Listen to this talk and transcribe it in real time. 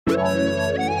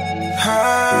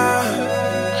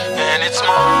And it's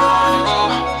more.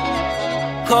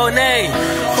 Codename,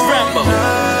 DREMO.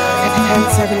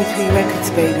 1073 Records,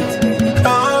 baby.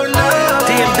 Oh no.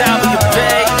 DMW,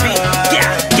 baby.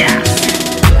 Yeah, yeah.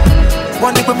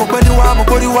 One day when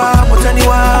Gboriwa,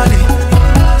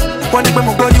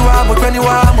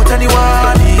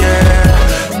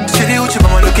 yeah. City Uchi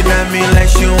mama looking at me like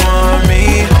she want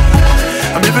me.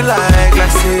 I'm living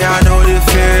like say I know they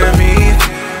fear me.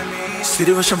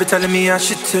 City was be telling me I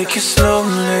should take it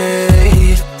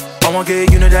slowly. I wanna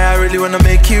get you know that I really wanna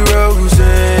make you rose.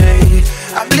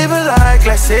 I'm living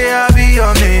like say I be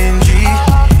your main G.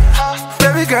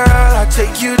 Baby girl, I'll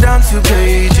take you down to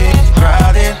Beijing.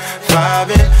 Riding,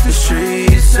 vibing, the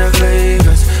streets of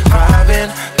Vegas. Vibing,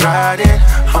 riding,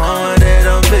 on that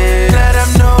I'm big. Let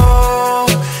them know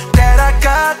that I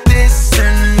got this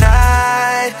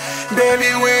tonight.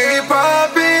 Baby, we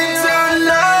poppin' tonight.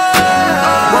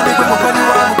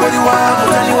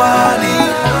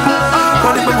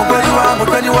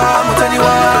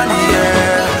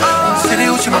 Yeah. City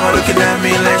Uchi mama looking at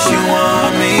me like she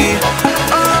want me.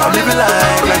 I'm living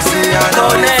like say I know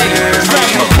they fear me.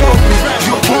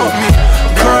 You want me,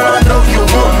 girl I know you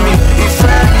want me. You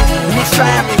find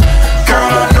me, girl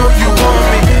I know you want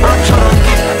me. I'm tryna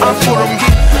get, I'm for them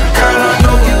get. Girl I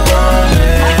know you want me.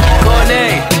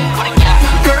 Codename.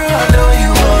 Girl I know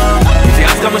you want me. If you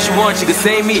ask how much she want, she could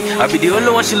say me. I be the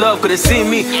only one she love, could have seen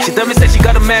me. She tell me say she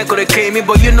got a man, could have came me.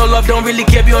 But you know love don't really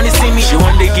care, you only see me. She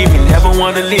one day give me, never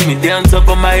wanna leave me. They on top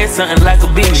of my head, something like a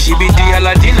beanie. She be the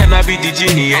Aladdin and I be the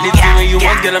genie. Anything when you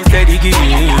want, girl, I'm steady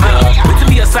giving you. Put to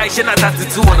me aside, she not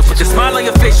 32. Wanna put a smile on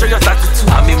your face, show you're 32.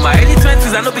 I'm in my early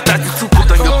 20s, I know be 32.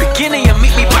 Put on your bikini and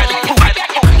meet me by the pool.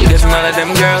 You get none of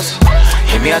them girls.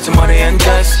 Hit me out to money and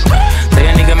dust. Tell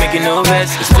your nigga make you no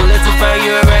best. It's too late to fight,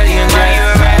 you already and dry.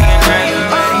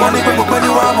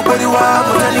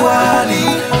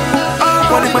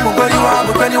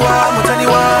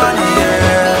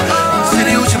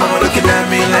 City Uchi mama looking at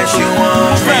me like she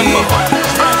want me.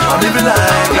 I'm living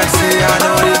like say I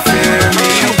know they fear me.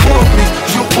 You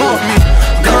want me,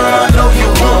 girl I know you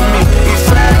want me. You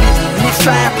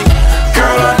find me,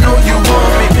 girl I know you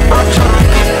want me. I'm tryna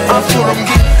get, I'm for them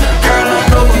get. Girl I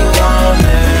know you want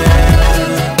me.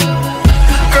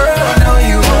 Girl I know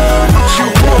you want me.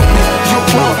 You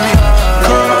want me,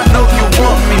 girl I know you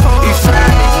want me. You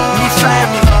find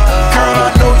me, girl I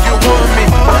know you want me.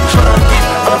 I'm tryna get,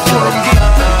 I'm for them get.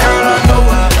 Girl I know.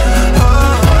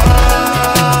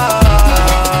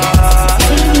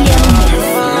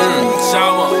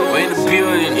 Shower, we're in the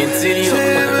building, interior.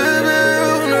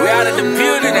 We're out of the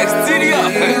building, exterior.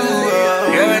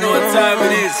 You already know what time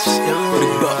it is.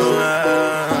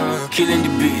 Killing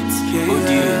the beats,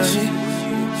 ODH.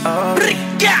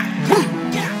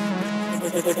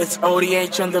 It's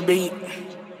ODH on the beat.